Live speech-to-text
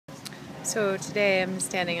So today I'm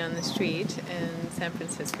standing on the street in San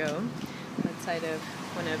Francisco outside of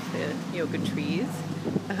one of the yoga trees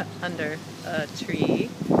under a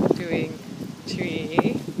tree doing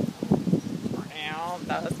tree. Ow,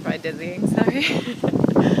 that was probably dizzying, sorry.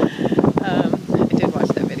 I did watch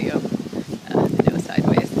that video, the No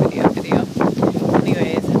Sideways video.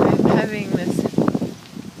 Anyways, I'm having this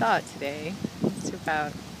thought today. It's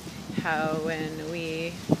about how when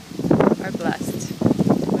we are blessed,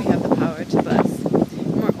 we have the power to bless.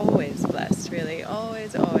 And we're always blessed, really.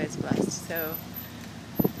 Always blessed. So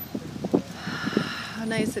how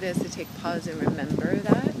nice it is to take pause and remember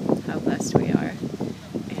that, how blessed we are,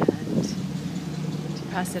 and to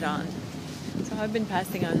pass it on. So I've been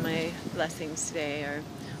passing on my blessings today,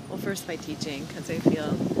 well, first by teaching, because I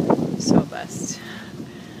feel so blessed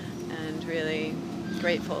and really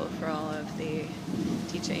grateful for all of the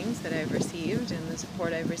teachings that I've received and the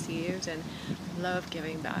support I've received, and I love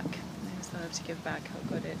giving back. I just love to give back, how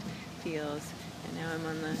good it feels. And now I'm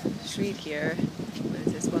on the street here.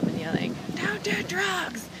 There's this woman yelling, "Don't do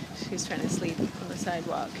drugs!" She's trying to sleep on the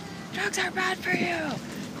sidewalk. "Drugs are bad for you!"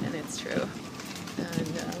 And it's true. And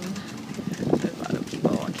there's a lot of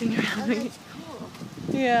people walking around me. That's cool.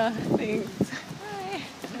 Yeah, thanks.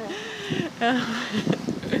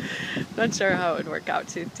 Not sure how it would work out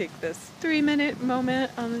to take this 3-minute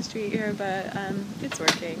moment on the street here, but it's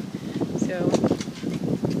working. So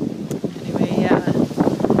anyway, yeah,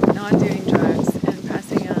 not doing drugs and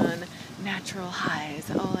passing on natural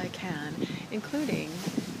highs all I can, including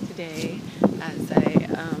today as I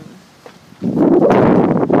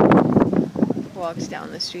walked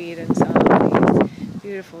down the street and saw these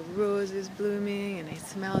beautiful roses blooming, and I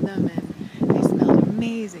smelled them and they smelled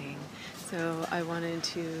amazing. So I wanted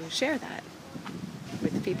to share that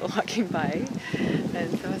with the people walking by.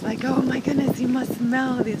 And so I was like, "Oh my goodness, you must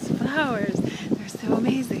smell these flowers. They're so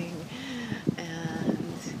amazing."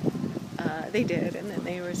 And they did, and then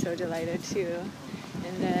they were so delighted too.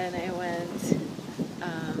 And then I went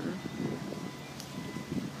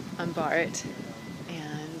on BART,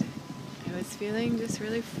 and I was feeling just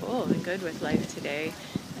really full and good with life today,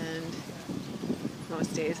 and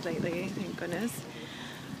most days lately, thank goodness.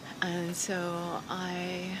 And so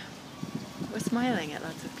I was smiling at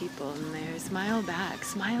lots of people, and they smile back.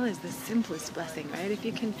 Smile is the simplest blessing, right? If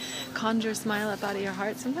you can conjure a smile up out of your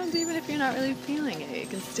heart, sometimes even if you're not really feeling it, you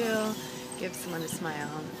can still give someone a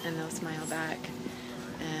smile, and they'll smile back.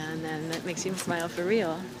 And then that makes you smile for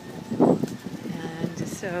real. And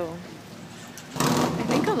so I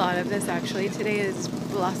think a lot of this actually today is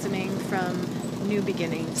blossoming from new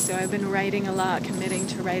beginnings. So I've been writing a lot, committing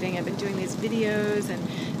to writing. I've been doing these videos and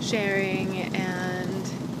sharing, and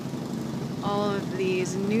all of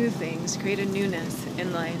these new things create a newness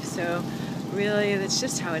in life. So really, that's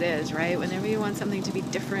just how it is, right? Whenever you want something to be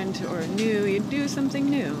different or new, you do something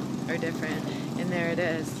new or different, and there it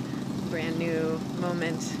is. Brand new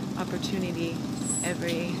moment, opportunity,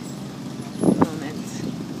 every moment.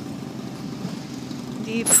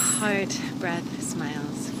 Deep heart, breath,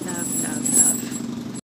 smiles. Love, love, love.